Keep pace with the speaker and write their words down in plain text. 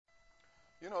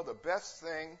You know, the best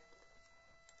thing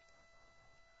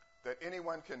that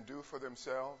anyone can do for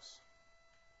themselves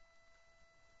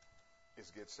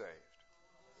is get saved.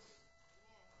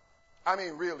 I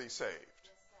mean, really saved.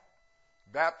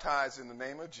 Baptized in the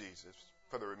name of Jesus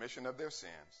for the remission of their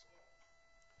sins.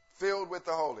 Filled with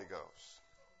the Holy Ghost.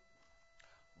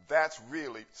 That's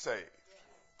really saved.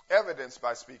 Evidenced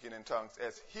by speaking in tongues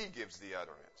as he gives the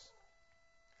utterance.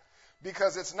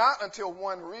 Because it's not until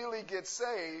one really gets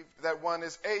saved that one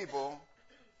is able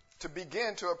to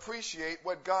begin to appreciate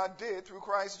what God did through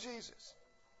Christ Jesus.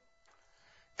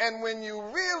 And when you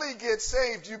really get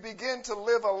saved, you begin to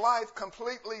live a life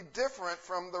completely different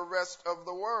from the rest of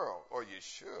the world, or you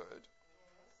should.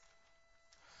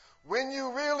 When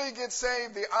you really get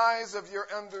saved, the eyes of your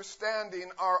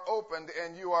understanding are opened,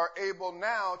 and you are able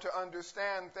now to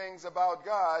understand things about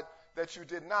God that you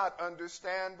did not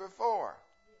understand before.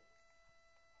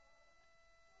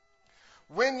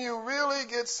 When you really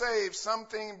get saved,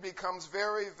 something becomes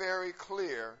very, very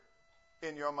clear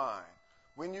in your mind.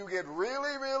 When you get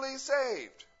really, really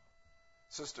saved,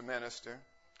 Sister Minister,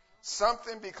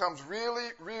 something becomes really,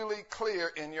 really clear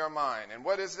in your mind. And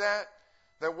what is that?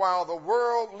 That while the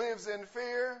world lives in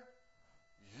fear,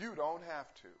 you don't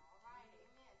have to.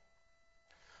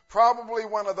 Probably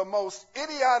one of the most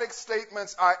idiotic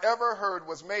statements I ever heard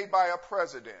was made by a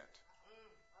president.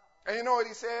 And you know what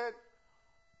he said?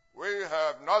 We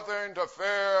have nothing to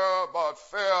fear but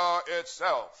fear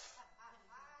itself.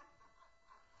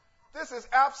 This is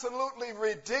absolutely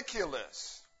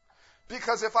ridiculous.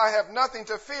 Because if I have nothing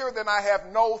to fear, then I have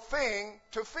no thing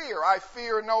to fear. I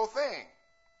fear no thing.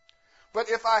 But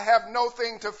if I have no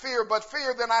thing to fear but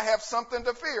fear, then I have something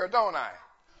to fear, don't I?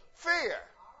 Fear.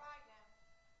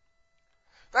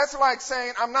 That's like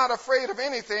saying I'm not afraid of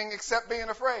anything except being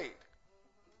afraid.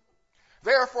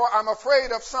 Therefore, I'm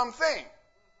afraid of something.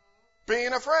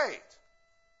 Being afraid.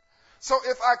 So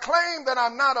if I claim that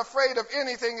I'm not afraid of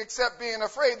anything except being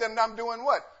afraid, then I'm doing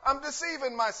what? I'm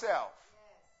deceiving myself.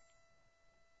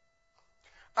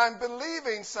 I'm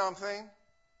believing something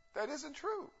that isn't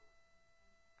true.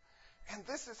 And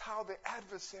this is how the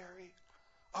adversary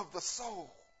of the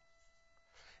soul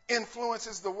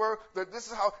influences the world. This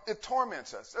is how it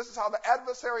torments us. This is how the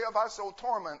adversary of our soul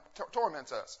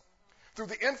torments us. Through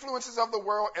the influences of the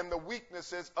world and the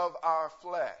weaknesses of our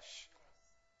flesh.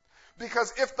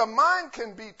 Because if the mind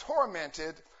can be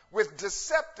tormented with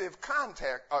deceptive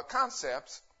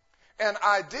concepts and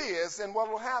ideas, then what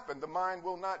will happen? The mind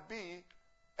will not be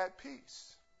at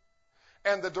peace.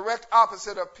 And the direct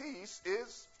opposite of peace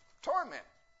is torment.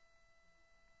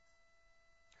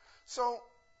 So,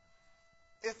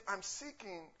 if I'm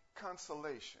seeking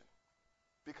consolation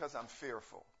because I'm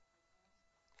fearful,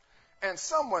 and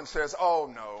someone says,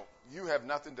 oh no, you have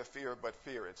nothing to fear but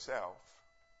fear itself,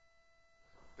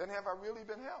 then have I really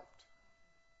been helped?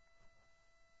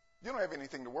 You don't have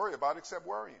anything to worry about except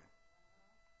worrying.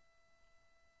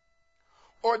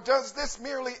 Or does this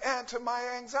merely add to my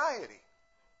anxiety?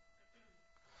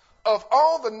 Of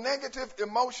all the negative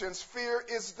emotions, fear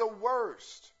is the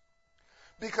worst.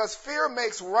 Because fear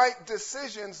makes right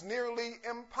decisions nearly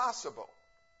impossible.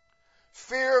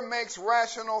 Fear makes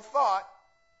rational thought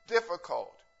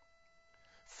difficult.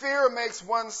 Fear makes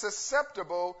one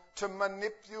susceptible to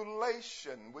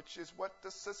manipulation, which is what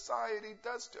the society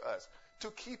does to us,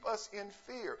 to keep us in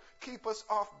fear, keep us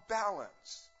off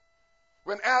balance.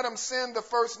 When Adam sinned, the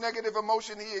first negative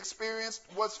emotion he experienced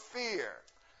was fear.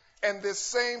 And this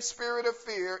same spirit of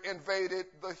fear invaded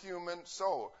the human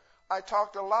soul. I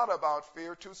talked a lot about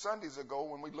fear 2 Sundays ago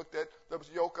when we looked at the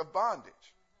yoke of bondage.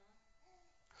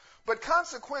 But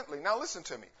consequently, now listen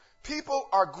to me, people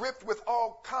are gripped with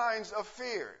all kinds of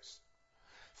fears.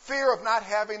 Fear of not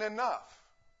having enough.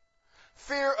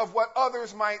 Fear of what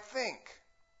others might think.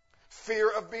 Fear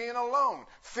of being alone.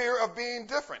 Fear of being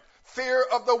different. Fear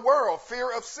of the world.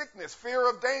 Fear of sickness. Fear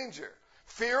of danger.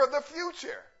 Fear of the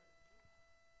future.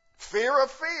 Fear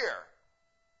of fear.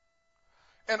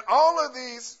 And all of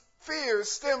these fears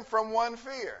stem from one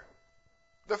fear.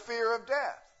 The fear of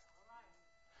death.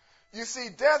 You see,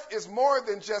 death is more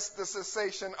than just the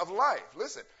cessation of life.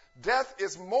 Listen, death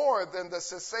is more than the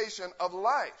cessation of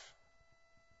life.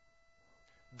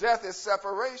 Death is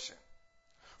separation.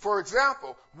 For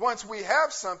example, once we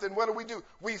have something, what do?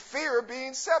 We fear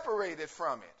being separated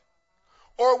from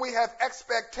it. Or we have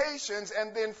expectations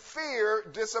and then fear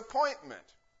disappointment.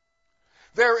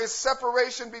 There is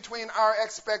separation between our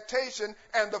expectation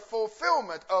and the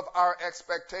fulfillment of our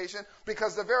expectation,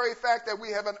 because the very fact that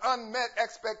we have an unmet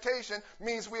expectation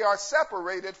means we are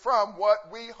separated from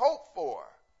what we hope for.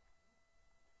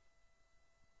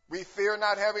 We fear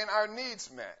not having our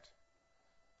needs met.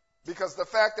 Because the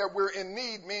fact that we're in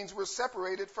need means we're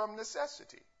separated from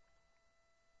necessity.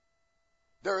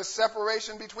 There is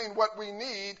separation between what we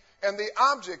need and the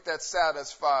object that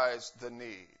satisfies the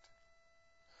need.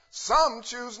 Some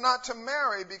choose not to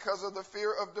marry because of the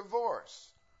fear of divorce,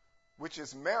 which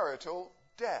is marital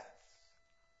death.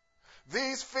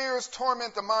 These fears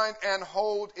torment the mind and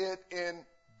hold it in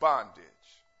bondage.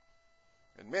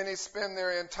 And many spend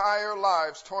their entire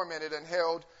lives tormented and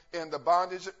held in the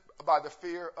bondage by the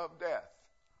fear of death.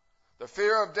 The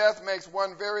fear of death makes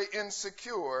one very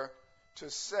insecure, to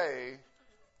say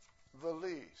the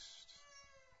least.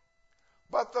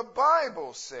 But the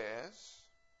Bible says,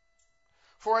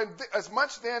 for as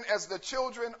much then as the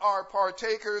children are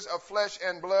partakers of flesh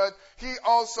and blood, he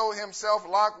also himself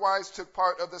likewise took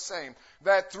part of the same,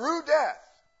 that through death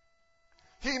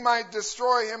he might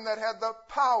destroy him that had the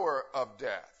power of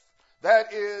death,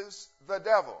 that is, the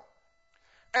devil,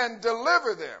 and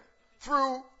deliver them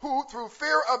who through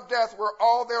fear of death were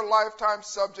all their lifetime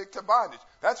subject to bondage.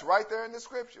 That's right there in the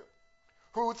scripture.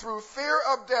 Who through fear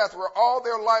of death were all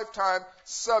their lifetime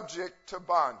subject to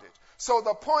bondage. So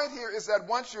the point here is that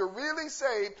once you're really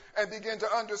saved and begin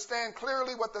to understand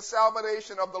clearly what the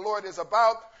salvation of the Lord is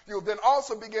about, you'll then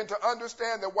also begin to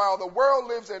understand that while the world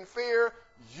lives in fear,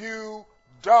 you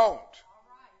don't.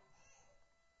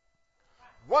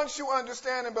 Once you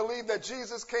understand and believe that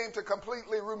Jesus came to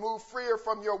completely remove fear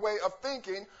from your way of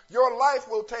thinking, your life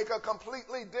will take a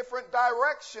completely different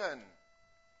direction.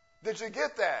 Did you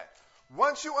get that?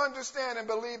 Once you understand and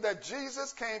believe that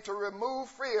Jesus came to remove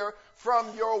fear from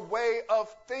your way of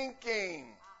thinking,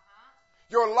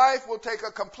 your life will take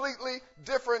a completely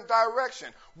different direction.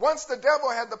 Once the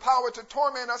devil had the power to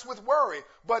torment us with worry,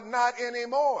 but not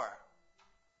anymore.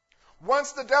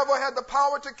 Once the devil had the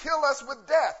power to kill us with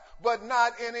death, but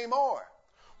not anymore.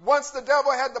 Once the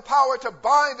devil had the power to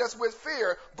bind us with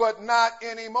fear, but not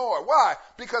anymore. Why?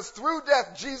 Because through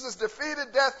death, Jesus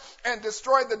defeated death and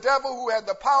destroyed the devil who had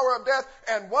the power of death.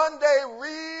 And one day,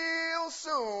 real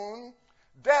soon,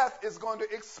 death is going to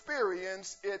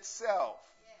experience itself.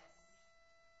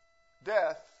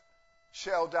 Death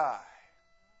shall die.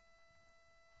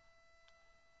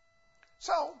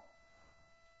 So,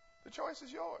 the choice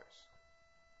is yours.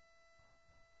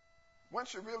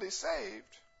 Once you're really saved,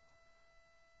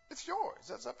 it's yours.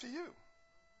 That's up to you.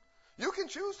 You can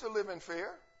choose to live in fear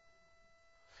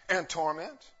and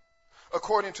torment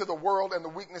according to the world and the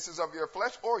weaknesses of your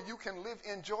flesh, or you can live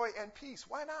in joy and peace.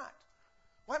 Why not?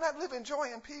 Why not live in joy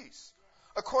and peace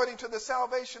according to the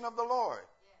salvation of the Lord?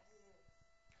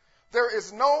 There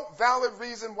is no valid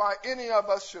reason why any of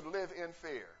us should live in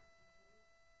fear.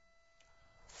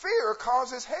 Fear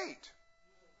causes hate.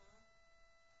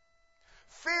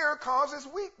 Fear causes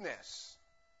weakness.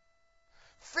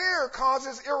 Fear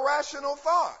causes irrational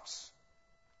thoughts.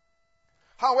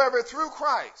 However, through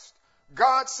Christ,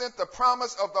 God sent the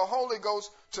promise of the Holy Ghost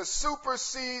to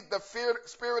supersede the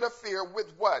spirit of fear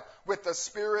with what? With the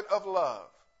spirit of love.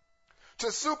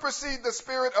 To supersede the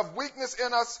spirit of weakness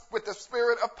in us with the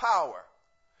spirit of power.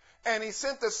 And he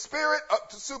sent the spirit and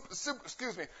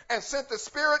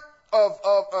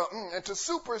to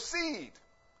supersede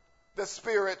the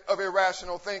spirit of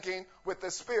irrational thinking with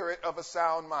the spirit of a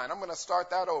sound mind. I'm going to start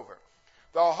that over.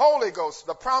 The Holy Ghost,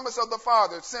 the promise of the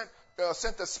Father,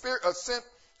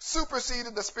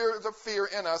 superseded the spirit of fear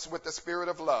in us with the spirit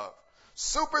of love.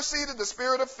 Superseded the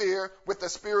spirit of fear with the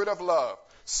spirit of love.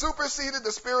 Superseded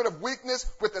the spirit of weakness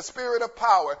with the spirit of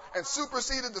power. And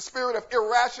superseded the spirit of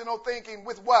irrational thinking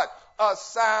with what? A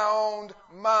sound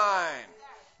mind.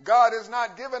 God has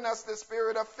not given us the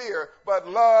spirit of fear, but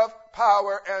love,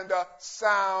 power, and a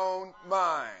sound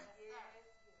mind.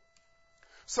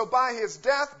 So by his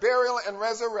death, burial, and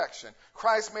resurrection,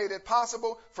 Christ made it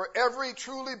possible for every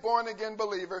truly born-again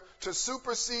believer to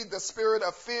supersede the spirit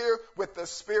of fear with the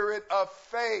spirit of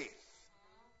faith.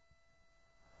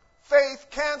 Faith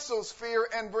cancels fear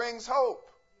and brings hope.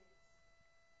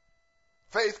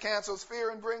 Faith cancels fear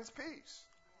and brings peace.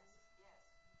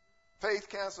 Faith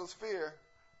cancels fear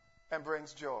and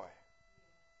brings joy.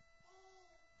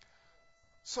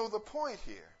 So the point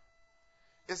here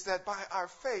is that by our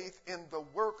faith in the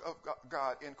work of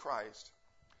God in Christ,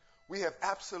 we have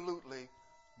absolutely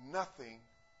nothing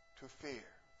to fear.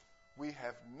 We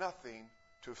have nothing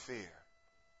to fear.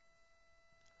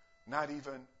 Not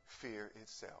even fear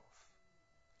itself.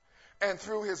 And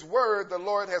through his word, the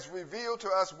Lord has revealed to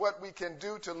us what we can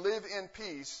do to live in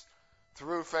peace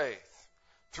through faith.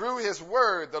 Through his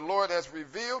word, the Lord has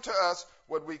revealed to us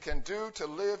what we can do to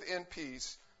live in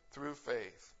peace through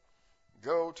faith.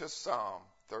 Go to Psalm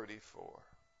 34.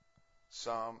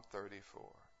 Psalm 34.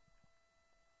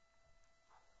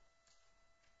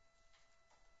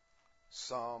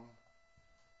 Psalm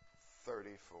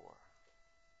 34.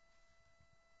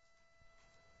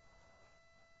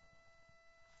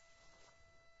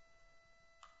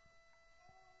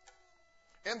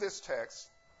 In this text,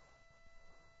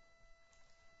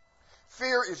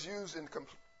 fear is used in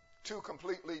two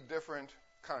completely different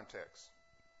contexts.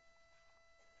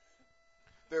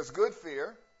 There's good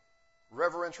fear,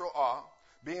 reverential awe,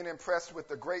 being impressed with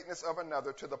the greatness of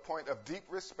another to the point of deep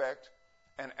respect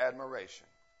and admiration.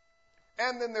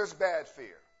 And then there's bad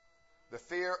fear, the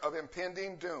fear of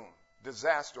impending doom,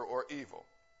 disaster, or evil,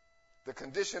 the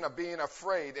condition of being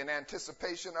afraid in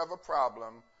anticipation of a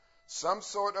problem, some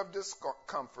sort of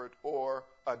discomfort, or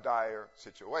a dire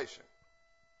situation.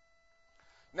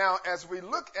 Now, as we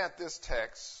look at this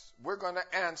text, we're going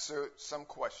to answer some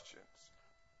questions.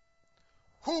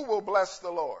 Who will bless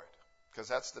the Lord? Because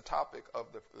that's the topic of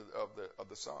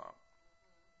the psalm.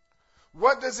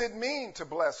 What does it mean to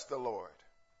bless the Lord?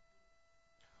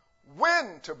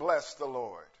 When to bless the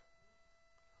Lord?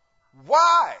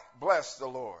 Why bless the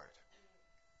Lord?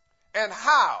 And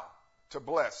how to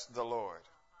bless the Lord?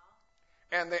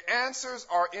 And the answers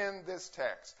are in this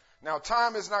text. Now,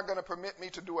 time is not going to permit me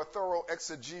to do a thorough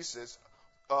exegesis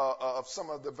of some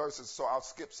of the verses, so I'll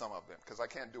skip some of them because I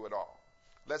can't do it all.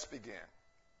 Let's begin.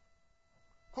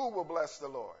 Who will bless the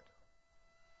Lord?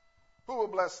 Who will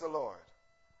bless the Lord?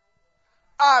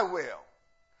 I will.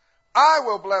 I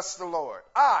will bless the Lord.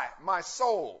 I, my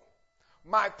soul,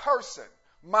 my person,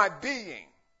 my being.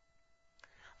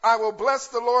 I will bless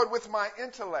the Lord with my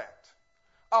intellect.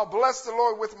 I'll bless the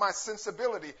Lord with my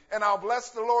sensibility, and I'll bless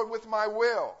the Lord with my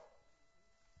will.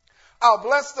 I'll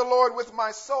bless the Lord with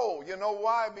my soul. You know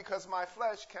why? Because my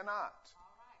flesh cannot.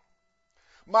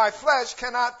 My flesh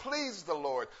cannot please the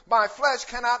Lord. My flesh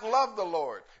cannot love the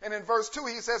Lord. And in verse 2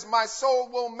 he says, my soul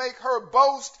will make her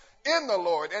boast in the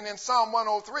Lord. And in Psalm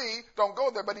 103, don't go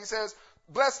there, but he says,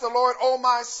 bless the Lord, O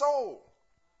my soul.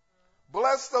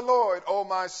 Bless the Lord, O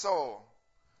my soul,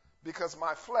 because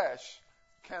my flesh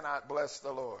cannot bless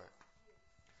the Lord.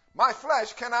 My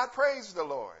flesh cannot praise the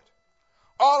Lord.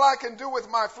 All I can do with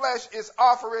my flesh is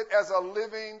offer it as a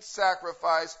living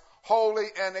sacrifice, holy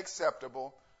and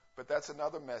acceptable. But that's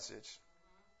another message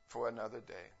for another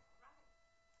day.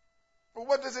 Well,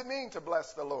 what does it mean to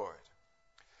bless the Lord?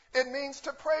 It means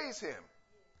to praise him,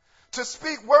 to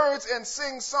speak words and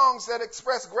sing songs that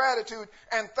express gratitude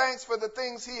and thanks for the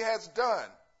things he has done.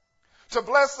 To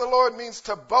bless the Lord means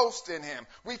to boast in him.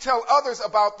 We tell others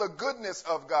about the goodness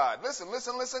of God.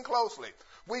 Listen closely.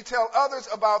 We tell others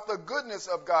about the goodness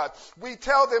of God. We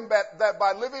tell them that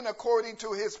by living according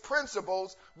to his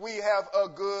principles, we have a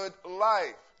good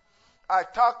life. I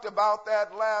talked about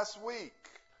that last week.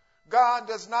 God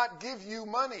does not give you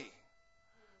money.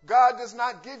 God does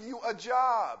not give you a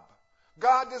job.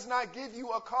 God does not give you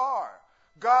a car.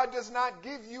 God does not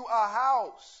give you a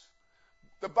house.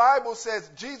 The Bible says,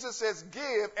 Jesus says,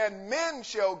 give, and men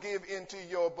shall give into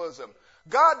your bosom.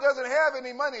 God doesn't have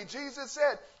any money. Jesus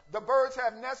said, the birds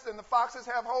have nests and the foxes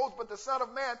have holes, but the Son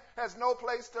of Man has no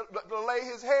place to lay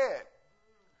his head.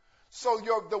 So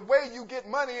the way you get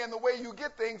money and the way you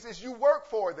get things is you work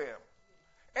for them.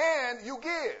 And you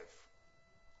give.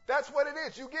 That's what it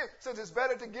is. You give. It says it's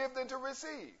better to give than to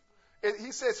receive.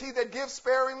 He says, he that gives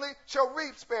sparingly shall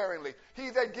reap sparingly. He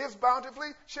that gives bountifully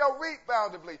shall reap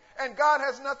bountifully. And God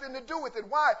has nothing to do with it.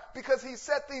 Why? Because he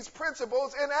set these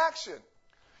principles in action.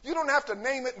 You don't have to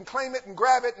name it and claim it and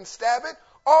grab it and stab it.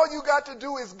 All you got to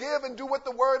do is give and do what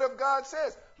the Word of God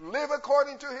says. Live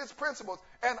according to his principles.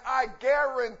 And I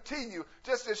guarantee you,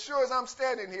 just as sure as I'm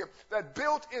standing here, that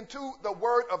built into the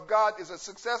Word of God is a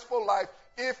successful life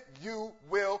if you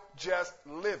will just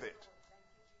live it.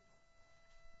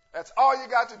 That's all you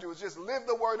got to do is just live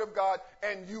the Word of God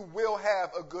and you will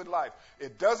have a good life.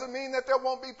 It doesn't mean that there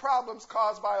won't be problems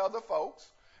caused by other folks.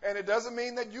 And it doesn't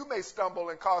mean that you may stumble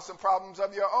and cause some problems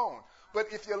of your own. But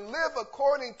if you live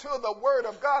according to the Word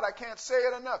of God, I can't say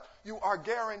it enough, you are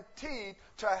guaranteed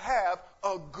to have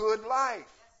a good life.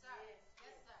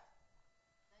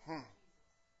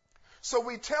 So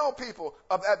we tell people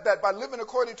that by living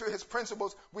according to his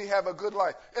principles, we have a good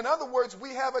life. In other words,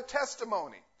 we have a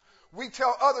testimony. We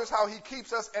tell others how he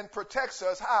keeps us and protects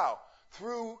us. How?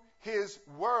 Through his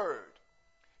word.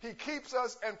 He keeps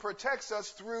us and protects us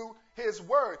through his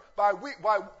word. By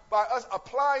us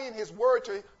applying his word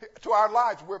to our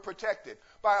lives, we're protected.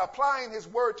 By applying his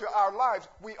word to our lives,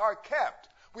 we are kept.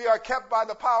 We are kept by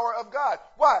the power of God.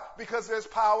 Why? Because there's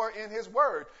power in his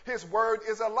word. His word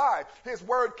is alive. His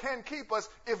word can keep us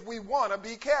if we want to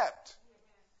be kept.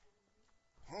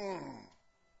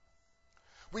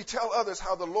 We tell others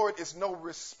how the Lord is no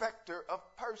respecter of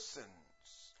persons.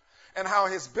 and how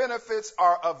his benefits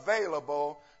are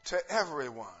available to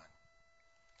everyone.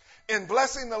 In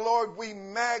blessing the Lord, we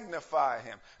magnify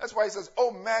him. That's why he says,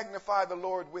 "Oh, magnify the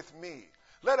Lord with me.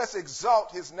 Let us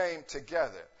exalt his name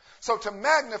together." So to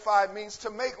magnify means to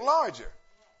make larger.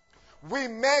 We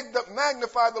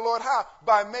magnify the Lord how?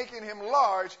 By making him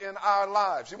large in our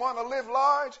lives. You want to live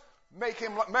large?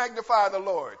 Magnify the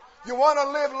Lord. You want to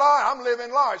live large? I'm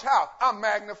living large. How? I'm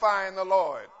magnifying the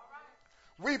Lord.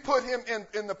 We put him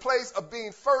in the place of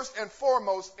being first and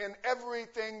foremost in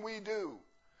everything we do.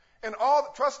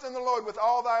 Trust in the Lord with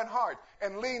all thine heart,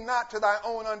 and lean not to thy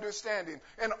own understanding.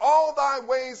 In all thy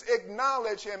ways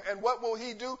acknowledge him, and what will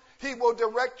he do? He will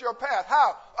direct your path.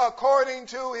 How? According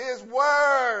to his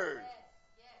word.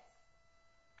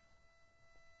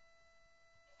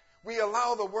 We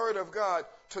allow the word of God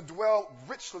to dwell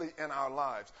richly in our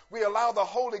lives. We allow the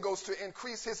Holy Ghost to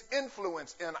increase his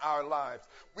influence in our lives.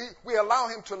 We allow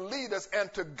him to lead us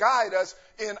and to guide us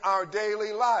in our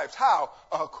daily lives. How?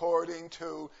 According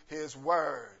to his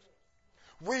word.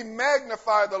 We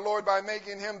magnify the Lord by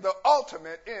making him the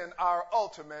ultimate in our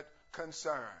ultimate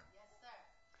concern.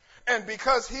 And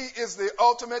because he is the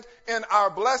ultimate in our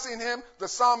blessing him, the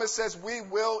psalmist says we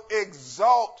will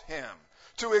exalt him.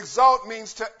 To exalt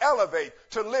means to elevate,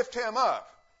 to lift him up.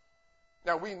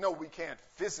 Now, we know we can't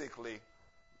physically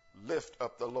lift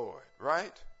up the Lord,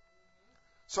 right?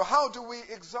 So how do we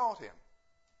exalt him?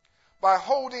 By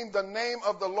holding the name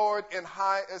of the Lord in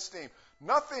high esteem.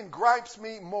 Nothing gripes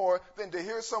me more than to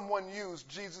hear someone use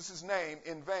Jesus' name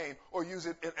in vain or use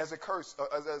it as a curse,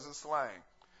 as a slang.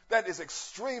 That is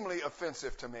extremely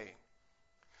offensive to me.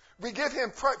 We give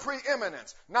him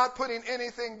preeminence, not putting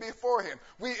anything before him.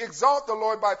 We exalt the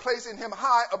Lord by placing him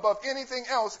high above anything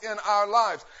else in our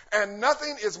lives. And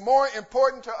nothing is more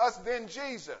important to us than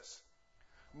Jesus.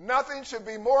 Nothing should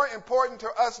be more important to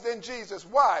us than Jesus.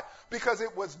 Why? Because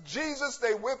it was Jesus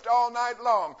they whipped all night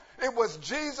long. It was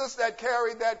Jesus that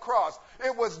carried that cross.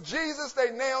 It was Jesus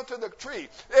they nailed to the tree.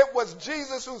 It was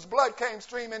Jesus whose blood came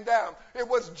streaming down. It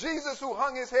was Jesus who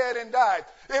hung his head and died.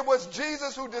 It was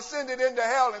Jesus who descended into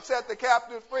hell and set the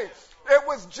captives free. It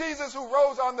was Jesus who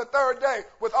rose on the third day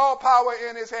with all power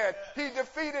in his hand. He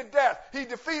defeated death. He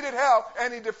defeated hell.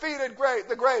 And he defeated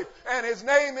the grave. And his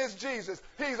name is Jesus.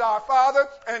 He's our Father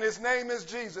and his name is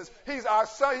Jesus. He's our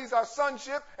Son. He's our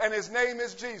sonship and his name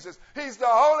is Jesus. He's the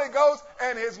Holy Ghost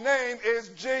and his name is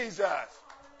Jesus.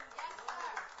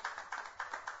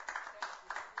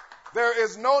 There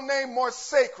is no name more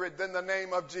sacred than the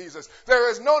name of Jesus. There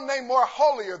is no name more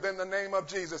holier than the name of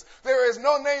Jesus. There is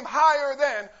no name higher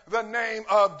than the name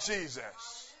of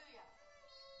Jesus.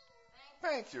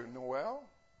 Thank you, Noel.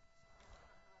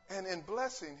 And in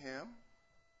blessing him,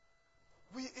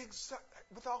 we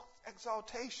with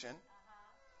exaltation,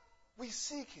 we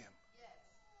seek him.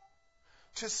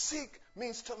 To seek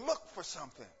means to look for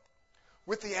something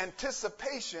with the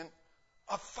anticipation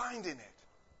of finding it.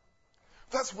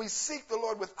 Thus, we seek the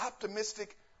Lord with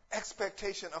optimistic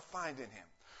expectation of finding him.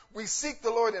 We seek the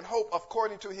Lord in hope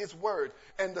according to his word,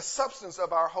 and the substance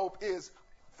of our hope is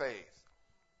faith.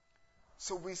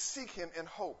 So we seek him in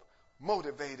hope,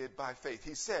 motivated by faith.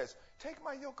 He says, "Take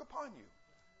my yoke upon you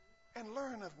and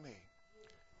learn of me.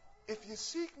 If you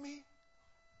seek me,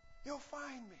 you'll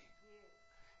find me.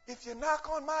 If you knock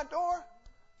on my door,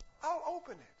 I'll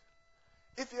open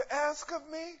it. If you ask of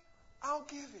me, I'll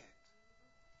give it."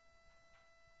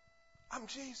 I'm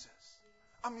Jesus.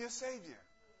 I'm your Savior.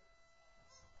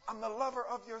 I'm the lover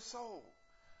of your soul.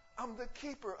 I'm the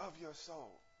keeper of your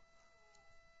soul.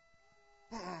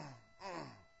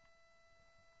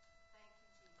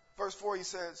 Verse 4, he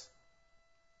says,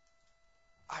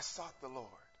 I sought the Lord.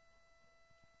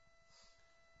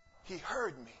 He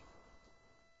heard me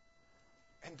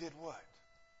and did what?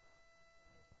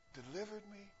 Delivered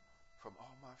me from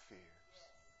all my fears.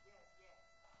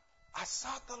 I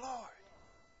sought the Lord.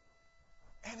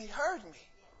 And he heard me.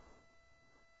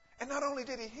 And not only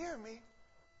did he hear me,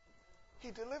 he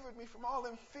delivered me from all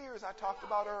them fears I talked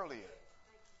about earlier.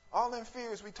 All them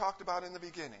fears we talked about in the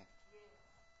beginning.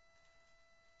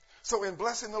 So in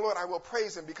blessing the Lord, I will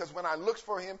praise him because when I looked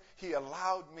for him, he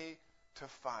allowed me to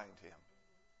find him.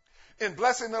 In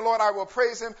blessing the Lord, I will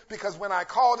praise him because when I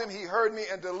called him, he heard me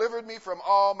and delivered me from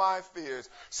all my fears.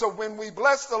 So when we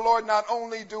bless the Lord, not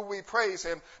only do we praise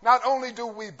him, not only do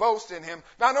we boast in him,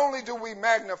 not only do we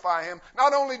magnify him,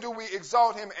 not only do we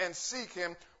exalt him and seek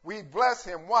him, we bless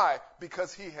him. Why?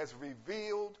 Because he has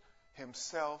revealed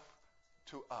himself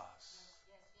to us.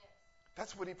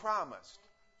 That's what he promised.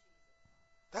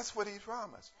 That's what he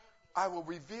promised. I will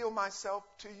reveal myself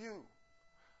to you.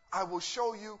 I will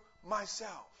show you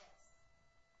myself.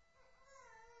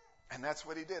 And that's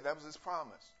what he did. That was his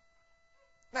promise.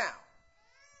 Now,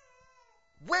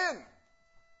 when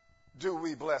do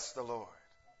we bless the Lord?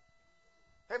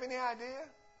 Have any idea?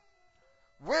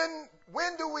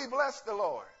 When do we bless the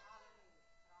Lord?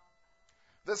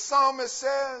 The psalmist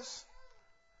says,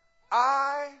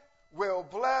 I will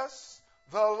bless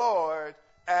the Lord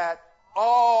at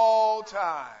all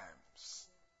times.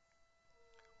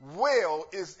 Will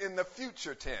is in the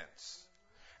future tense.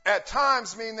 At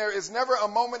times mean there is never a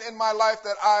moment in my life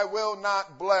that I will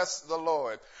not bless the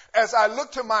Lord. As I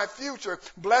look to my future,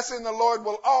 blessing the Lord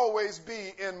will always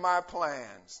be in my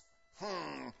plans.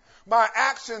 My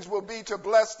actions will be to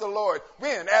bless the Lord.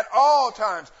 When? At all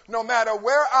times. No matter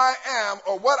where I am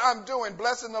or what I'm doing,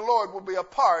 blessing the Lord will be a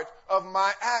part of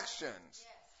my actions.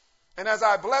 And as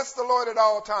I bless the Lord at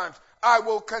all times, I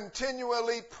will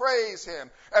continually praise him.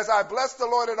 As I bless the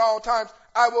Lord at all times,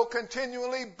 I will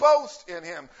continually boast in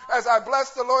him. As I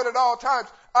bless the Lord at all times,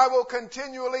 I will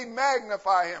continually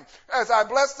magnify him. As I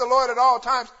bless the Lord at all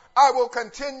times, I will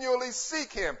continually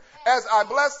seek him. As I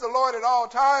bless the Lord at all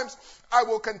times, I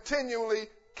will continually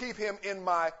keep him in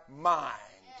my mind.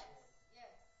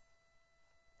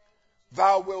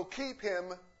 Thou wilt keep him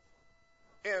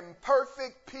in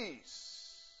perfect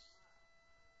peace,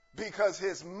 because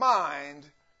his mind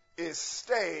is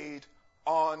stayed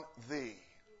on thee.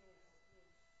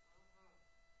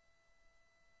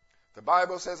 The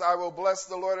Bible says, I will bless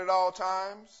the Lord at all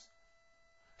times,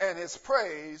 and his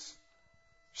praise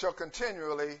shall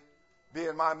continually be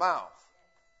in my mouth.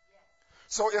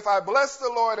 So if I bless the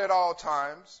Lord at all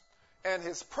times, and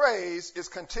his praise is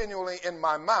continually in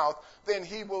my mouth, then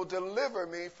he will deliver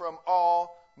me from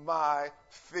all my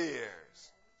fears.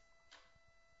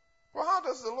 Well, how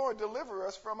does the Lord deliver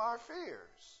us from our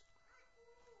fears?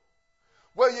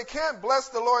 Well, you can't bless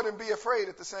the Lord and be afraid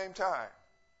at the same time.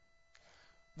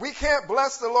 We can't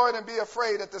bless the Lord and be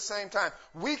afraid at the same time.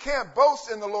 We can't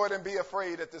boast in the Lord and be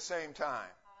afraid at the same time.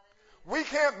 We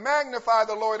can't magnify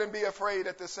the Lord and be afraid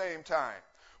at the same time.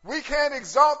 We can't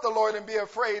exalt the Lord and be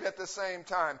afraid at the same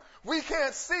time. We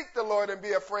can't seek the Lord and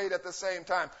be afraid at the same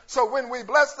time. So when we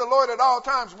bless the Lord at all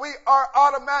times, we are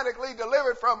automatically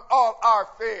delivered from all our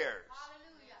fears.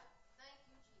 Hallelujah. Thank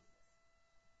you,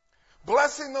 Jesus.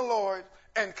 Blessing the Lord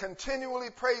and continually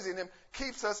praising him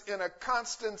keeps us in a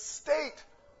constant state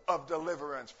of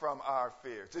deliverance from our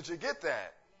fears. Did you get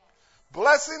that?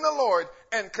 Blessing the Lord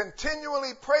and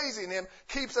continually praising him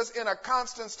keeps us in a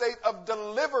constant state of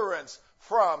deliverance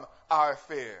from our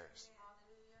fears.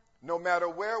 No matter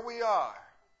where we are,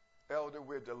 elder,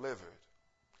 we're delivered.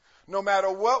 No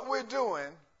matter what we're doing,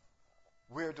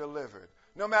 we're delivered.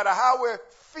 No matter how we're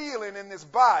feeling in this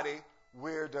body,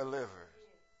 we're delivered.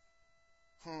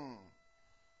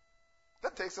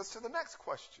 That takes us to the next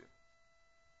question.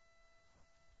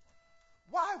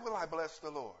 Why will I bless the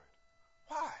Lord?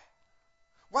 Why?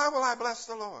 Why will I bless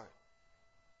the Lord?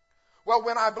 Well,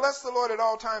 when I bless the Lord at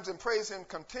all times and praise him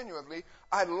continually,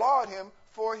 I laud him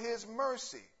for his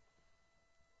mercy.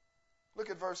 Look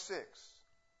at verse 6.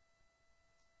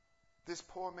 This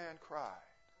poor man cried,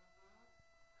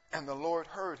 and the Lord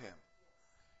heard him.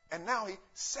 And now he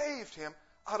saved him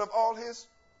out of all his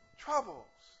troubles.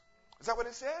 Is that what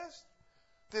it says?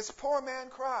 This poor man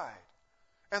cried,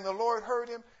 and the Lord heard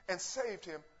him and saved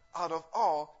him out of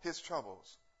all his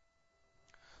troubles.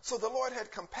 So the Lord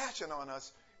had compassion on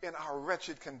us in our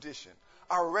wretched condition,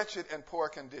 our wretched and poor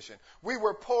condition. We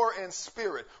were poor in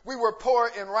spirit. We were poor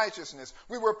in righteousness.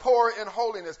 We were poor in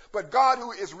holiness. But God,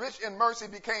 who is rich in mercy,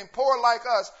 became poor like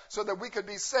us so that we could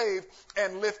be saved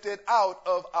and lifted out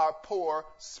of our poor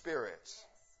spirits.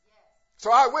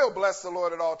 So I will bless the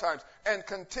Lord at all times and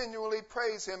continually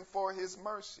praise him for his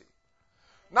mercy.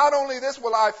 Not only this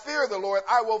will I fear the Lord,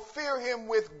 I will fear him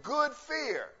with good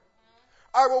fear.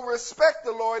 I will respect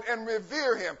the Lord and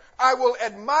revere him. I will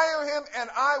admire him and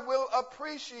I will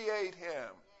appreciate him.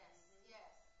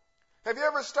 Have you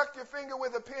ever stuck your finger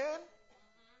with a pin?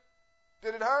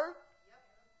 Did it hurt?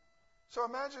 So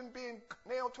imagine being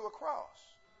nailed to a cross.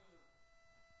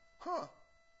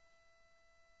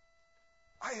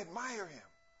 I admire him.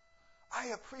 I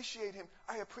appreciate him.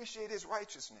 I appreciate his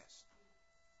righteousness.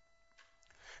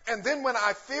 And then when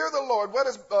I fear the Lord, what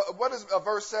does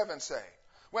verse 7 say?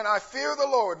 When I fear the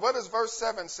Lord, what does verse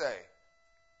 7 say?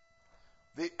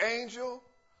 The angel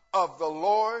of the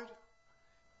Lord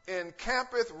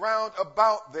encampeth round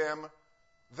about them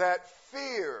that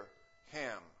fear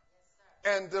him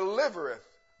and delivereth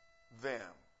them.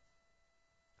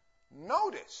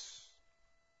 Notice,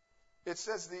 it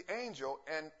says the angel,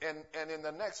 and in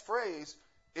the next phrase,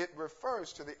 it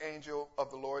refers to the angel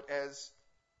of the Lord as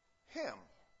him.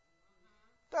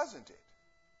 Doesn't it?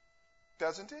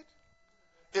 Doesn't it?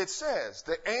 it says,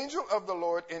 the angel of the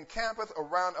Lord encampeth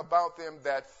around about them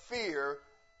that fear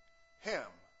him.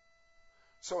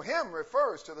 So him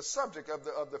refers to the subject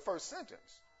of the first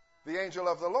sentence, the angel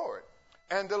of the Lord,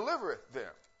 and delivereth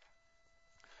them.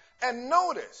 And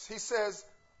notice, he says,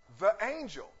 the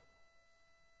angel,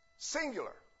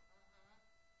 singular,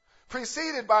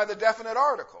 preceded by the definite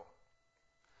article,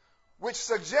 which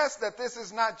suggests that this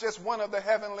is not just one of the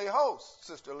heavenly hosts,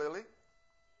 Sister Lily.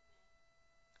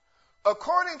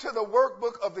 According to the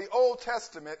workbook of the Old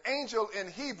Testament, angel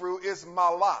in Hebrew is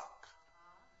malak,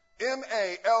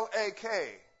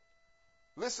 M-A-L-A-K.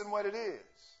 Listen what it is.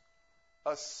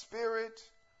 A spirit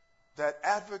that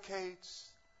advocates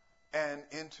and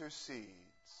intercedes.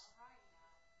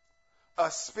 A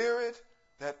spirit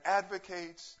that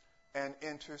advocates and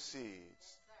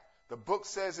intercedes. The book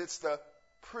says it's the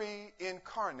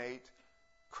pre-incarnate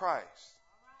Christ.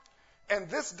 And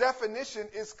this definition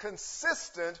is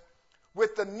consistent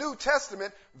with the New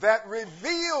Testament that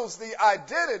reveals the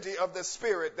identity of the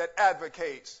Spirit that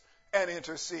advocates and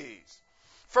intercedes.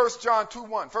 1 John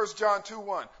 2:1, 1 John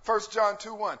 2:1, 1 John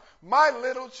 2:1. My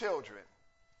little children,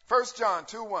 1 John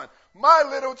 2:1, my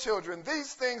little children,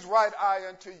 these things write I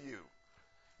unto you,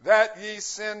 that ye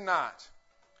sin not.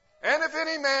 And if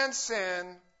any man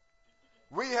sin,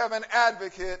 we have an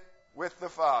advocate with the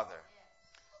Father,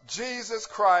 Jesus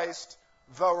Christ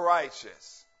the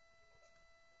righteous.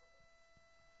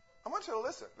 I want you to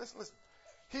listen. Listen.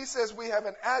 He says we have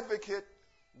an advocate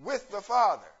with the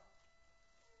Father.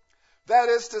 That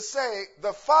is to say,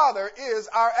 the Father is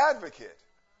our advocate.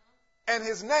 And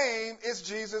his name is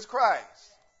Jesus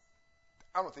Christ.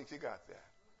 I don't think you got that.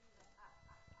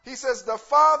 He says the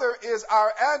Father is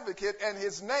our advocate and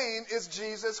his name is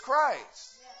Jesus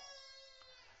Christ.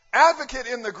 Advocate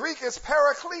in the Greek is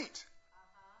paraclete.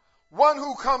 One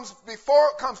who comes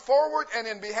forward and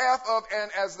in behalf of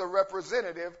and as the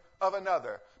representative of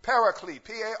another. Paraclete,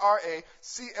 P-A-R-A-C-L-E-T-E.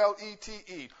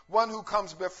 One who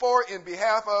comes before, in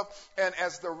behalf of, and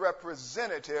as the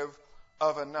representative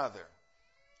of another.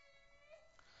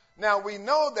 Now we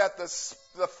know that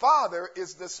the Father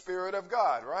is the Spirit of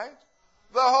God, right?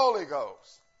 The Holy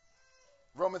Ghost.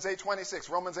 Romans 8:26,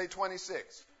 Romans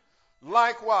 8:26.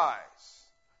 Likewise,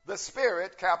 the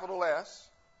Spirit, capital S,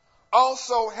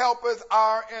 also helpeth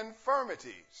our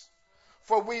infirmities.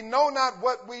 For we know not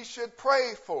what we should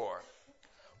pray for.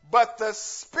 But the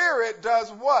Spirit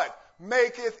does what?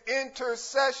 Maketh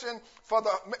intercession for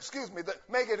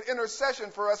maketh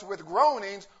intercession for us with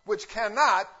groanings which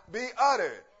cannot be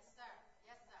uttered. Yes, sir.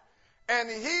 Yes, sir. And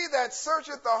he that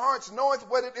searcheth the hearts knoweth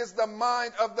what it is the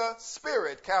mind of the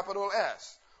Spirit, capital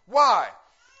S. Why?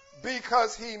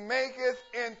 Because he maketh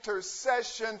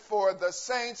intercession for the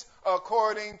saints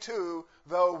according to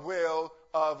the will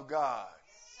of God.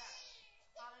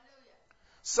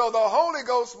 So the Holy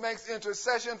Ghost makes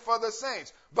intercession for the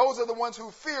saints. Those are the ones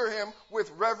who fear him with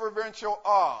reverential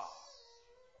awe.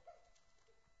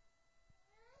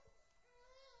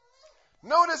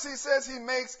 Notice he says he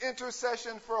makes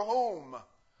intercession for whom?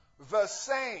 The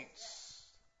saints.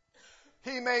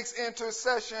 He makes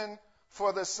intercession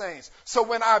for the saints. So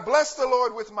when I bless the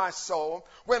Lord with my soul,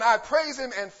 when I praise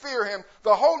him and fear him,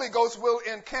 the Holy Ghost will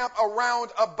encamp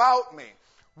around about me.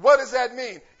 What does that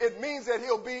mean? It means that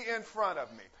he'll be in front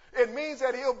of me. It means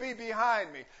that he'll be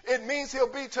behind me. It means he'll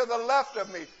be to the left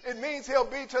of me. It means he'll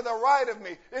be to the right of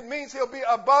me. It means he'll be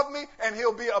above me and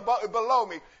he'll be below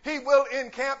me. He will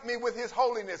encamp me with his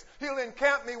holiness. He'll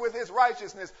encamp me with his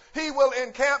righteousness. He will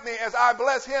encamp me as I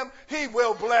bless him. He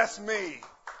will bless me.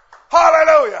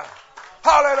 Hallelujah.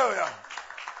 Hallelujah.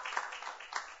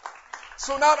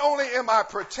 So not only am I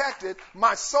protected,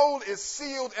 my soul is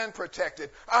sealed and protected.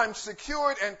 I'm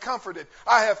secured and comforted.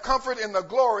 I have comfort in the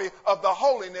glory of the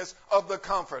holiness of the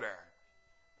Comforter.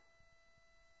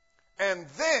 And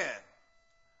then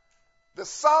the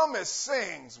psalmist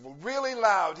sings really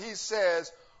loud. He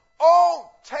says, oh,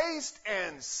 taste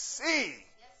and see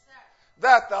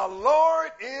that the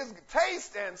Lord is,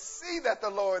 taste and see that the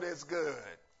Lord is good.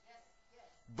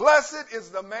 Blessed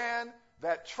is the man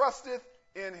that trusteth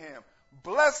in him.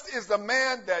 Blessed is the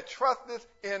man that trusteth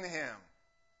in him.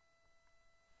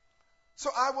 So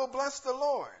I will bless the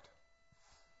Lord,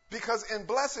 because in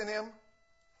blessing him,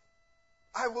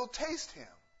 I will taste him.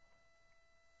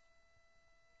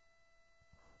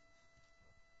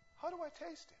 How do I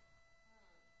taste him?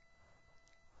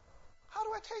 How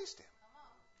do I taste him?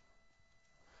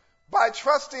 By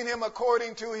trusting him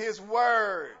according to his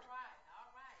word.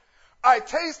 I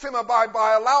taste him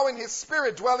by allowing his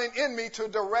Spirit dwelling in me to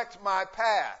direct my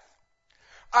path.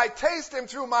 I taste him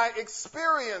through my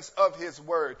experience of his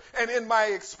word. And in my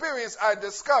experience, I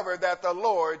discover that the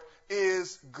Lord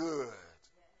is good.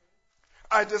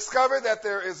 I discover that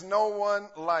there is no one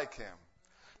like him.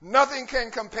 Nothing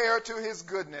can compare to his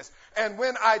goodness. And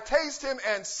when I taste him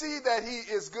and see that he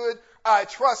is good, I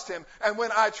trust him. And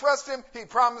when I trust him, he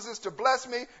promises to bless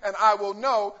me, and I will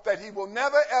know that he will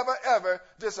never, ever, ever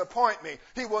disappoint me.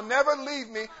 He will never leave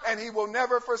me, and he will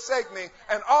never forsake me.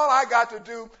 And all I got to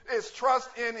do is trust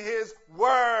in his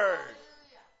word.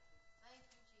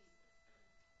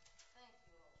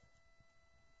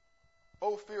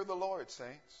 Oh, fear the Lord,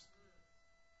 saints.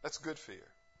 That's good fear.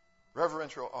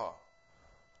 Reverential awe.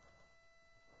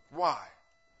 Why?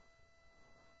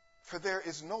 For there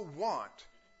is no want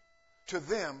to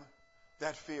them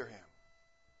that fear him.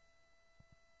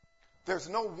 There's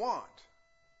no want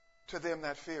to them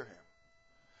that fear him.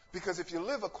 Because if you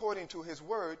live according to his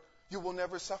word, you will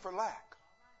never suffer lack.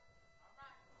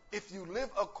 If you live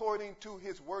according to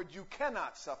his word, you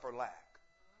cannot suffer lack.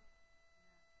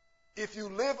 If you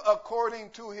live according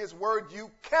to his word,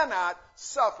 you cannot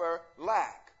suffer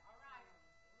lack.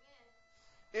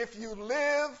 If you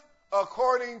live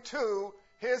according to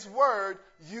his word,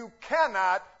 you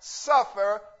cannot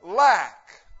suffer lack.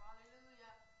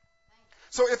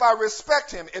 So if I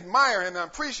respect him, admire him, and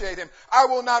appreciate him, I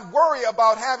will not worry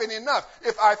about having enough.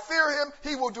 If I fear him,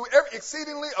 he will do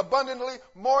exceedingly abundantly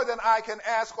more than I can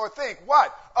ask or think.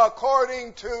 What?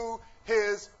 According to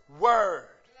his word.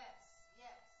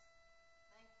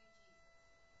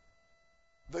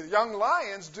 The young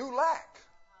lions do lack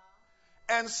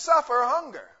and suffer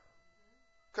hunger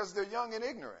because they're young and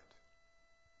ignorant.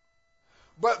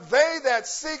 But they that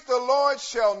seek the Lord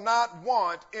shall not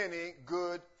want any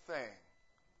good thing.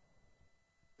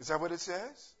 Is that what it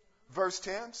says? Verse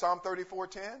 10, Psalm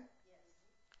 34:10.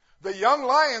 The young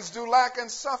lions do lack and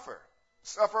suffer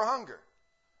hunger.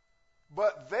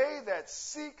 But they that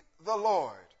seek the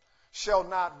Lord shall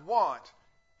not want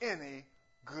any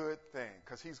good thing,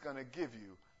 because he's going to give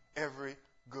you every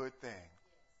good thing.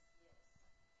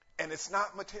 And it's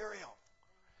not material.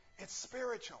 It's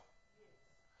spiritual.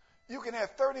 You can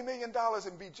have $30 million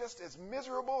and be just as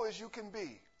miserable as you can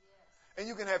be. And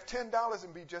you can have $10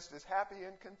 and be just as happy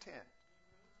and content.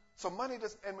 So money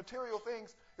and material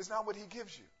things is not what he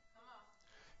gives you.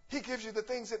 He gives you the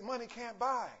things that money can't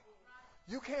buy.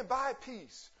 You can't buy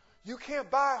peace. You can't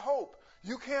buy hope.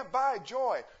 You can't buy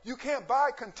joy. You can't buy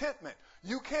contentment.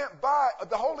 You can't buy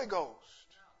the Holy Ghost.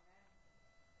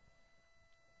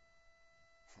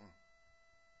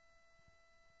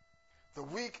 The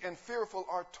weak and fearful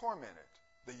are tormented,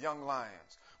 the young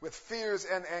lions, with fears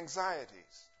and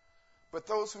anxieties. But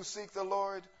those who seek the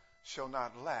Lord shall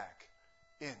not lack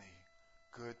any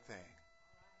good thing.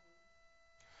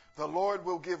 The Lord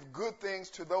will give good things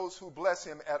to those who bless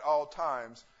him at all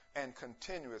times and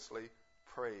continuously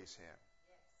praise him.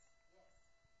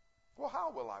 Well,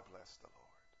 how will I bless the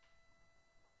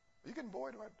Lord? Are you getting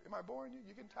bored? Am I boring you?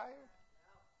 You getting tired?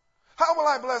 How will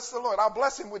I bless the Lord? I'll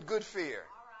bless him with good fear.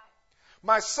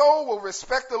 My soul will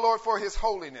respect the Lord for his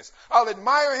holiness. I'll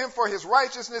admire him for his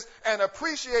righteousness and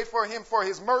appreciate for him for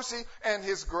his mercy and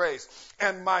his grace.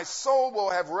 And my soul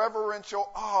will have reverential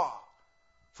awe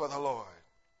for the Lord.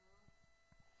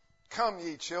 Come,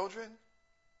 ye children,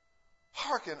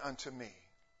 hearken unto me.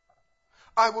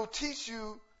 I will teach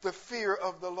you the fear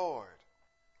of the Lord.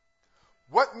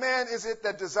 What man is it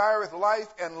that desireth life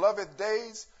and loveth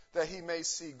days, that he may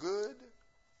see good?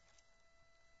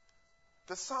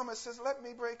 The psalmist says, let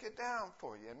me break it down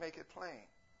for you and make it plain.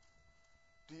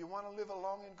 Do you want to live a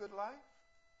long and good life?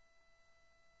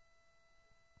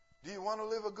 Do you want to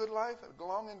live a good life, a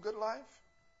long and good life?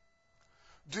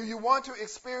 Do you want to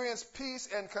experience peace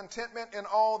and contentment in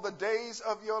all the days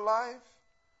of your life?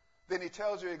 Then he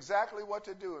tells you exactly what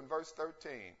to do in verse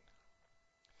 13.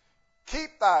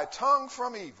 Keep thy tongue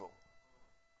from evil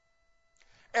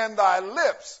and thy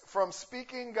lips from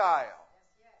speaking guile.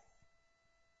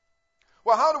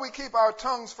 Well, how do we keep our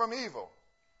tongues from evil?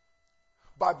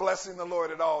 By blessing the Lord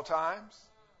at all times.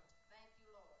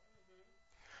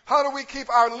 How do we keep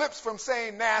our lips from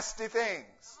saying nasty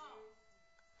things?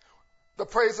 The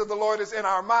praise of the Lord is in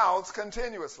our mouths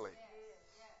continuously.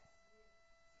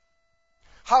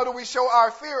 How do we show our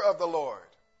fear of the Lord?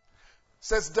 It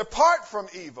says, depart from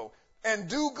evil and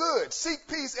do good. Seek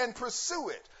peace and pursue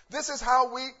it. This is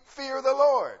how we fear the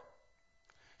Lord.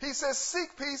 He says,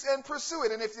 seek peace and pursue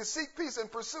it. And if you seek peace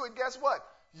and pursue it, guess what?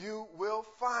 You will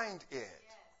find it.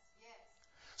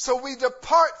 So we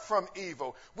depart from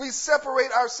evil. We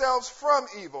separate ourselves from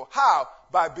evil. How?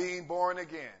 By being born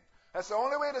again. That's the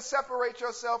only way to separate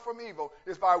yourself from evil,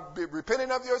 is by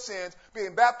repenting of your sins,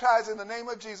 being baptized in the name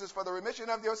of Jesus for the remission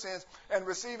of your sins, and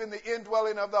receiving the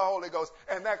indwelling of the Holy Ghost.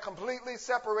 And that completely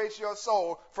separates your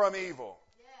soul from evil.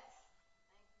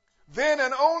 Then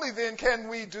and only then can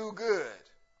we do good.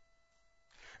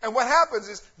 And what happens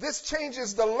is this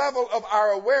changes the level of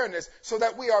our awareness so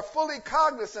that we are fully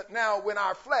cognizant now when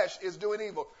our flesh is doing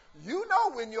evil. You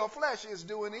know when your flesh is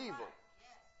doing evil.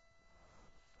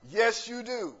 Yes, you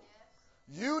do.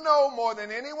 You know more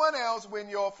than anyone else when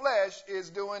your flesh is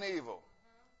doing evil.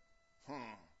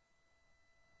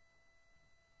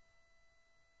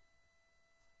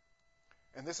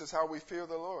 And this is how we fear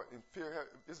the Lord.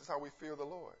 This is how we fear the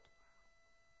Lord.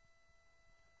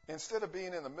 Instead of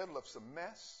being in the middle of some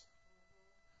mess,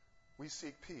 we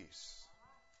seek peace.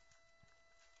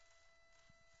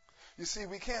 You see,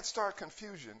 we can't start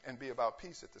confusion and be about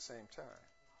peace at the same time.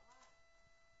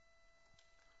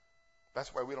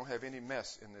 That's why we don't have any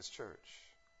mess in this church.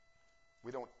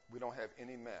 We don't have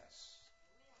any mess.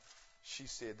 She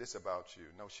said this about you.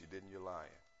 No, she didn't. You're lying.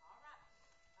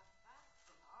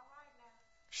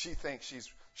 She thinks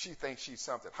she's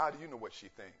something. How do you know what she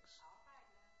thinks?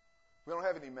 We don't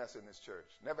have any mess in this church.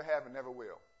 Never have and never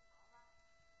will.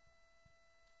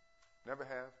 Never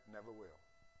have, never will.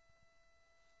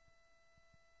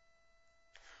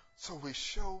 So we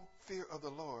show fear of the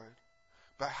Lord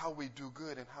by how we do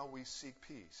good and how we seek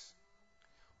peace.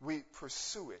 We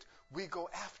pursue it. We go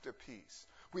after peace.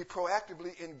 We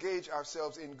proactively engage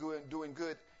ourselves in doing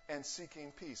good and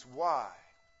seeking peace. Why?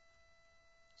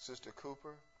 Sister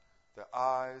Cooper, the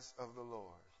eyes of the Lord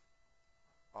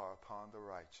are upon the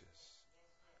righteous,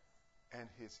 and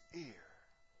his ear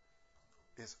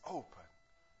is open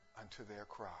unto their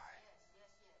cry.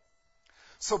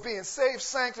 So being saved,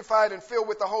 sanctified, and filled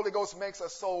with the Holy Ghost makes a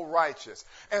soul righteous.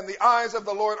 And the eyes of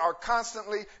the Lord are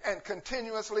constantly and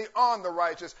continuously on the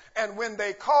righteous. And when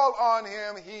they call on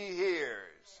him, he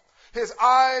hears. His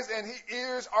eyes and his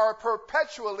ears are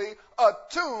perpetually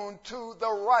attuned to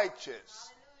the righteous.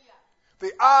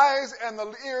 The eyes and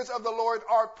the ears of the Lord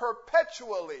are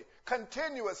perpetually,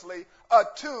 continuously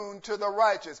attuned to the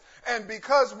righteous. And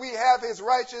because we have his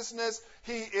righteousness,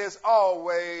 he is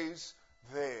always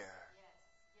there.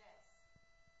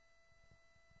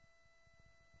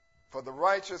 For the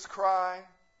righteous cry,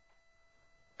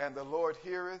 and the Lord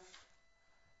heareth,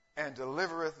 and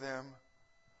delivereth them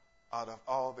out of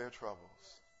all their troubles.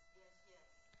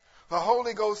 The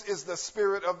Holy Ghost is the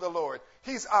Spirit of the Lord.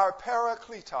 He's our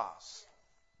Parakletos,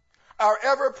 our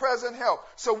ever-present help.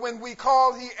 So when we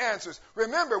call, he answers.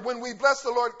 Remember, when we bless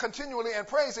the Lord continually and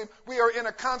praise him, we are in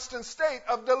a constant state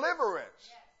of deliverance.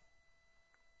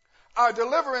 Our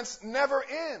deliverance never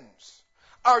ends.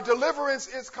 Our deliverance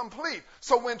is complete.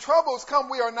 So when troubles come,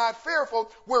 we are not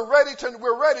fearful. We're ready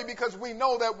because we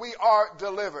know that we are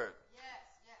delivered.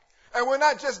 And we're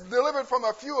not just delivered from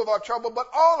a few of our trouble, but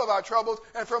all of our troubles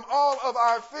and from all of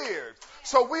our fears.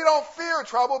 So we don't fear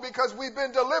trouble because we've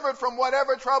been delivered from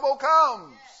whatever trouble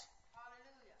comes.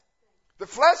 The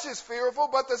flesh is fearful,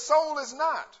 but the soul is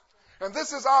not. And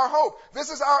this is our hope. This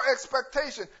is our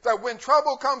expectation that when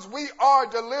trouble comes, we are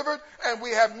delivered and we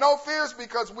have no fears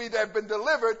because we have been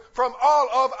delivered from all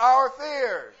of our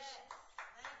fears.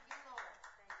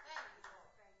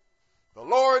 The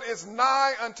Lord is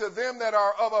nigh unto them that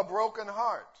are of a broken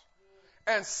heart,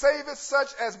 and saveth such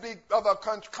as be of a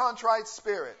contrite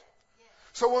spirit.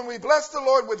 So when we bless the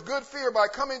Lord with good fear by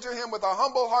coming to him with a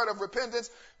humble heart of repentance,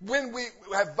 when we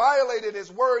have violated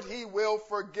his word, he will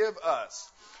forgive us.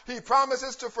 He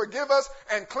promises to forgive us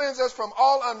and cleanse us from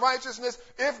all unrighteousness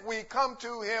if we come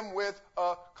to him with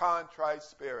a contrite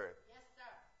spirit.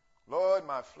 Lord,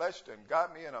 my flesh done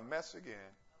got me in a mess again.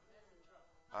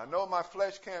 I know my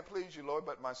flesh can't please you, Lord,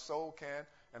 but my soul can.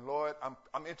 And Lord,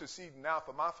 I'm interceding now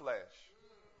for my flesh.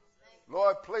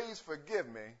 Lord, please forgive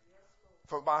me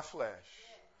for my flesh.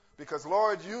 Because,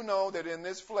 Lord, you know that in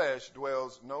this flesh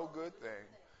dwells no good thing.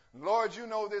 Lord, you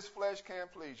know this flesh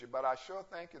can't please you, but I sure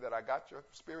thank you that I got your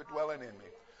spirit dwelling in me.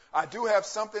 I do have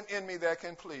something in me that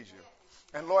can please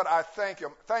you. And Lord, I thank you.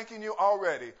 I'm thanking you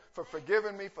already for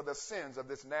forgiving me for the sins of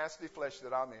this nasty flesh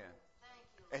that I'm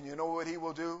in. And you know what he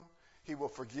will do? He will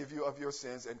forgive you of your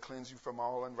sins and cleanse you from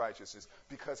all unrighteousness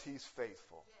because he's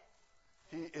faithful.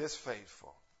 He is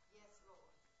faithful.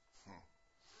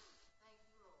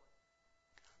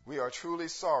 We are truly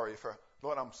sorry for,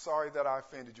 Lord, I'm sorry that I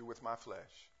offended you with my flesh.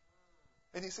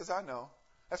 And he says, I know.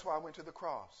 That's why I went to the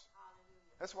cross.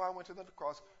 That's why I went to the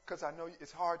cross, because I know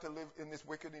it's hard to live in this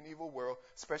wicked and evil world,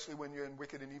 especially when you're in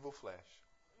wicked and evil flesh.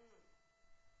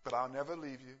 But I'll never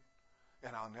leave you,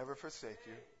 and I'll never forsake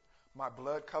you. My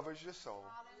blood covers your soul.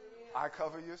 I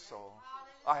cover your soul.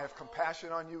 I have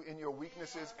compassion on you in your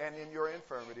weaknesses and in your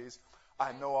infirmities.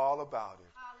 I know all about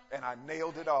it. And I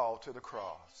nailed it all to the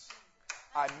cross.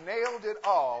 I nailed it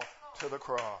all to the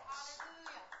cross.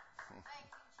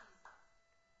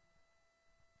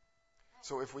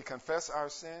 So if we confess our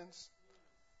sins,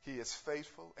 he is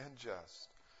faithful and just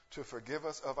to forgive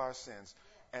us of our sins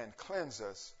and cleanse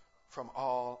us from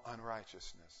all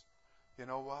unrighteousness. You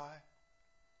know why?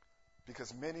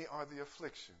 Because many are the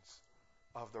afflictions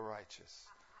of the righteous,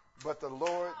 but the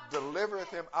Lord delivereth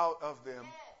him out of them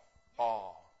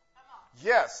all.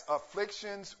 Yes,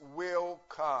 afflictions will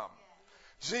come.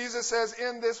 Jesus says,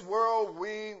 in this world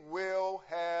we will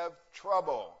have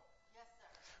trouble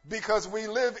because we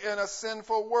live in a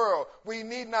sinful world. We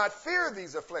need not fear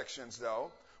these afflictions,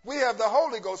 though. We have the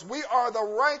Holy Ghost. We are the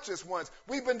righteous ones.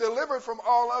 We've been delivered from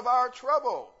all of our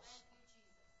troubles.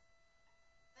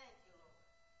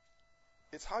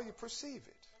 It's how you perceive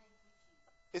it.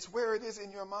 It's where it is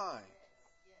in your mind.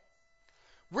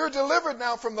 We're delivered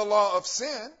now from the law of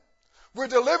sin. We're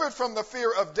delivered from the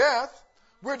fear of death.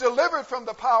 We're delivered from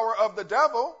the power of the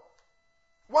devil.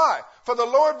 Why? For the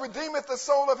Lord redeemeth the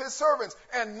soul of his servants,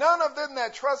 and none of them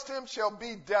that trust him shall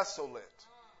be desolate.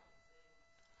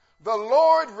 The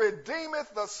Lord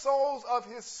redeemeth the souls of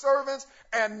his servants,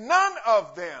 and none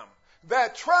of them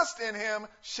that trust in him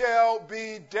shall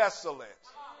be desolate.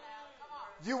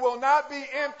 You will not be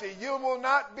empty. You will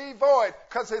not be void,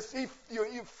 because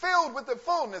you're filled with the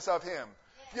fullness of him.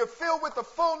 You're filled with the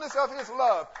fullness of his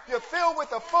love. You're filled with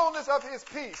the fullness of his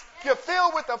peace. You're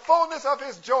filled with the fullness of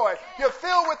his joy. You're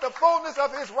filled with the fullness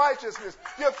of his righteousness.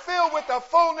 You're filled with the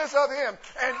fullness of him.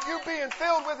 And you being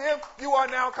filled with him, you are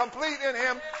now complete in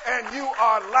him, and you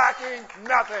are lacking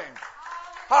nothing.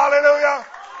 Hallelujah.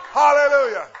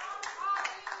 Hallelujah.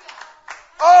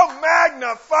 Oh,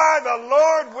 magnify the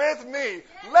Lord with me.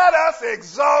 Let us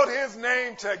exalt his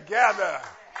name together.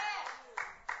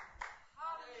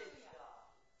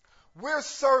 We're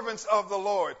servants of the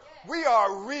Lord. We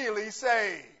are really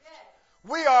saved.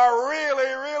 We are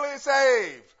really, really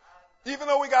saved. Even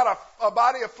though we got a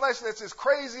body of flesh that's as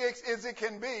crazy as it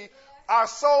can be, our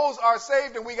souls are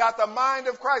saved and we got the mind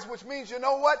of Christ, which means, you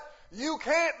know what? You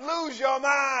can't lose your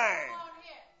mind.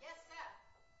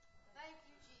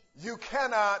 You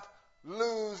cannot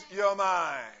lose your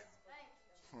mind.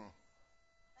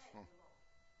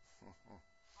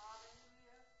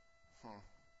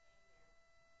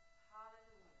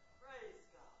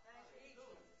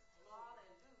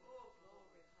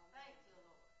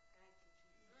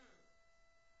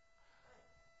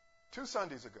 Two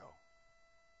Sundays ago,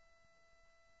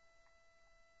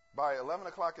 by 11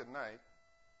 o'clock at night,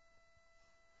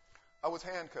 I was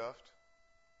handcuffed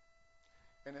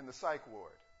and in the psych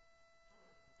ward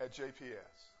at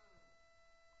JPS.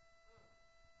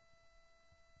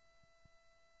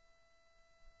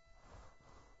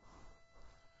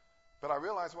 But I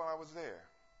realized while I was there,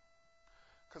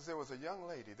 because there was a young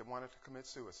lady that wanted to commit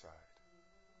suicide.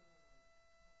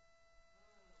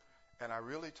 And I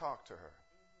really talked to her.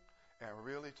 And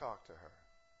really talked to her.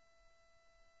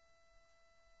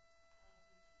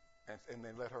 And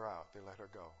they let her out. They let her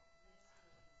go.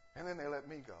 And then they let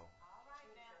me go.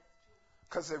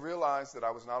 Because they realized that I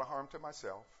was not a harm to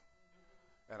myself.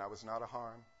 And I was not a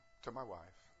harm to my wife.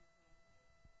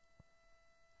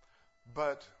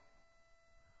 But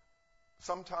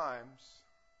sometimes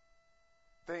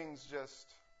things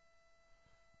just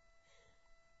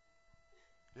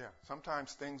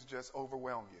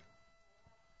overwhelm you.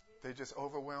 They just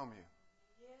overwhelm you.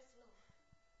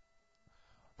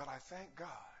 But I thank God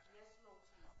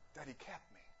that he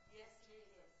kept me.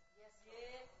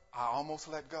 I almost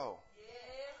let go.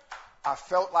 I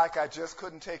felt like I just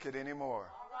couldn't take it anymore.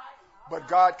 But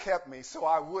God kept me so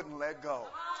I wouldn't let go.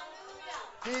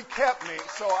 He kept me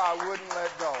so I wouldn't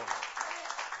let go.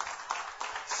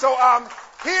 So I'm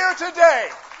here today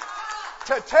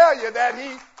to tell you that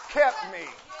he kept me.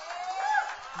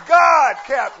 God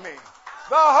kept me.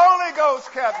 The Holy Ghost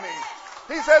kept me.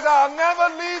 He says, I'll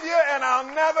never leave you and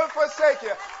I'll never forsake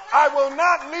you. I will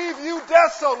not leave you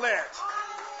desolate.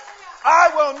 I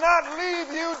will not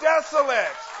leave you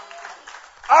desolate.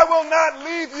 I will not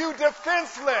leave you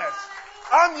defenseless.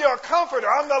 I'm your comforter.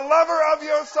 I'm the lover of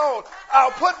your soul.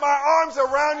 I'll put my arms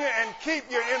around you and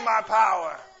keep you in my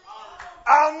power.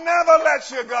 I'll never let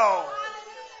you go.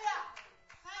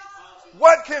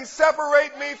 What can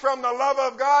separate me from the love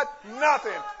of God?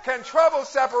 Nothing. Can trouble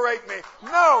separate me?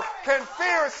 No. Can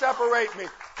fear separate me?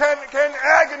 Can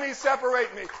agony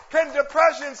separate me? Can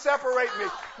depression separate me?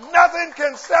 Nothing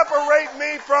can separate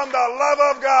me from the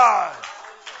love of God.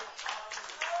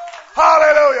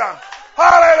 Hallelujah.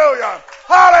 Hallelujah.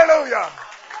 Hallelujah.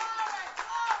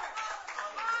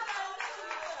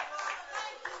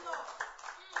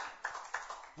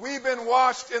 We've been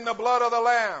washed in the blood of the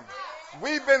Lamb.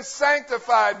 We've been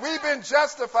sanctified. We've been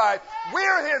justified.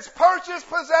 We're his purchased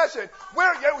possession.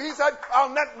 He said,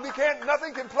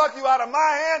 nothing can pluck you out of my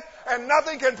hand, and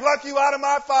nothing can pluck you out of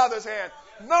my Father's hand.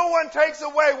 No one takes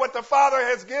away what the Father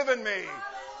has given me.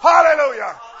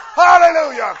 Hallelujah.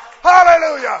 Hallelujah.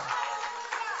 Hallelujah.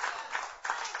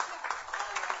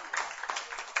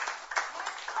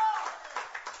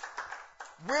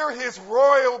 We're his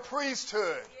royal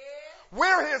priesthood.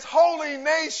 We're his holy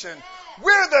nation.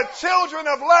 We're the children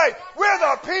of light. We're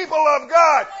the people of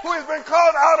God who has been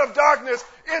called out of darkness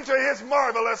into his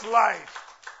marvelous light.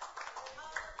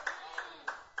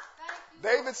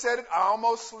 David said it, I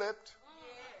almost slipped.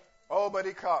 Oh, but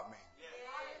he caught me.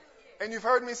 And you've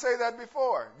heard me say that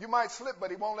before. You might slip,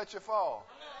 but he won't let you fall.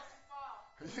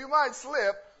 You might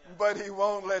slip, but he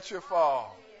won't let you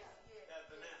fall.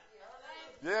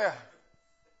 Yeah.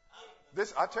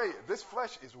 I tell you, this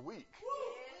flesh is weak.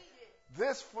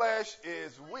 This flesh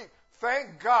is weak.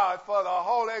 Thank God for the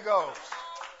Holy Ghost.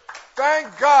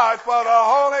 Thank God for the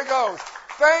Holy Ghost.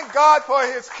 Thank God for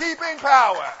his keeping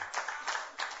power.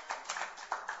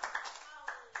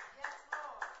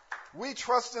 We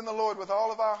trust in the Lord with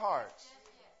all of our hearts.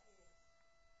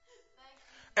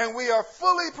 And we are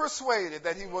fully persuaded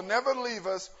that he will never leave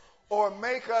us or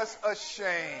make us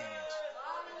ashamed.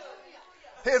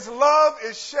 His love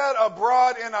is shed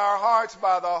abroad in our hearts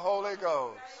by the Holy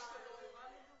Ghost.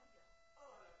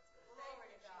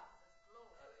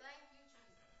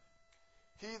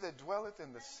 He that dwelleth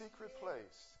in the secret place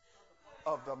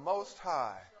of the Most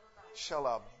High shall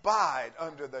abide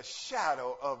under the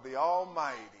shadow of the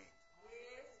Almighty.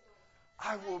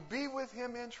 I will be with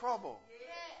him in trouble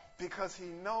because he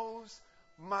knows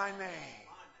my name.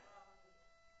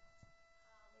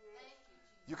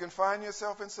 You can find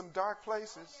yourself in some dark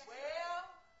places.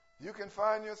 You can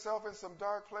find yourself in some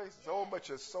dark places. Oh, but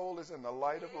your soul is in the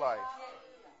light of life.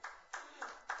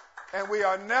 And we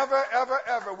are never, ever,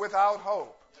 ever without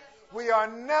hope. We are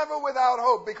never without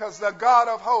hope because the God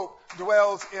of hope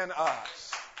dwells in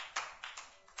us.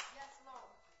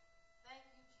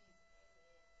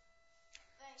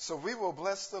 So we will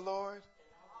bless the Lord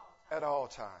at all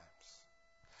times.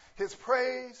 His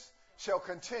praise shall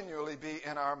continually be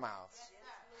in our mouths.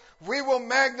 We will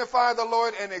magnify the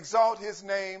Lord and exalt his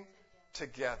name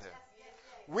together.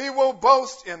 We will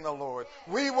boast in the Lord.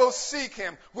 We will seek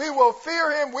him. We will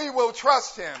fear him. We will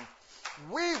trust him.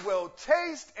 We will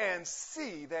taste and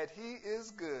see that he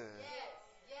is good.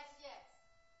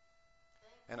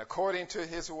 And according to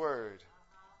his word,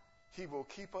 he will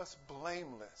keep us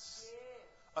blameless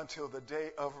until the day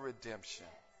of redemption.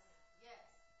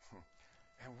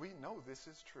 And we know this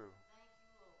is true.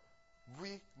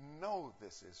 We know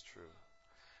this is true.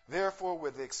 Therefore,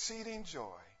 with exceeding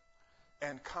joy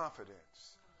and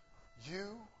confidence, you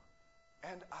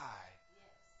and I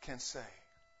can say,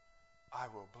 I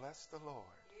will bless the Lord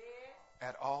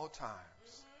at all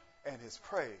times, and his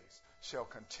praise shall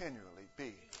continually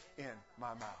be in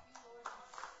my mouth.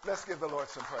 Let's give the Lord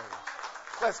some praise.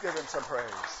 Let's give him some praise.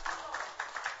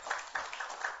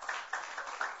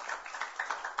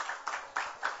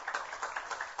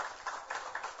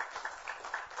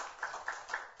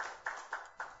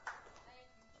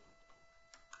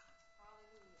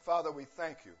 Father, we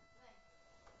thank you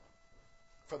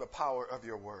for the power of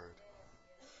your word.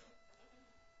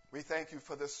 We thank you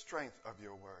for the strength of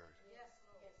your word.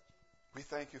 We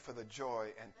thank you for the joy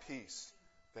and peace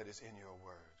that is in your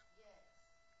word.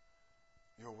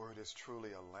 Your word is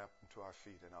truly a lamp unto our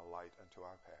feet and a light unto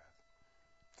our path.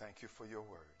 Thank you for your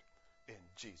word in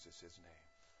Jesus'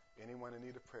 name. Anyone in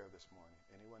need of prayer this morning?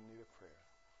 Anyone in need of prayer?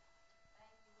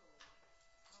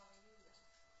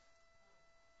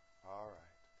 All right.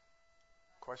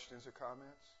 Questions or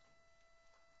comments?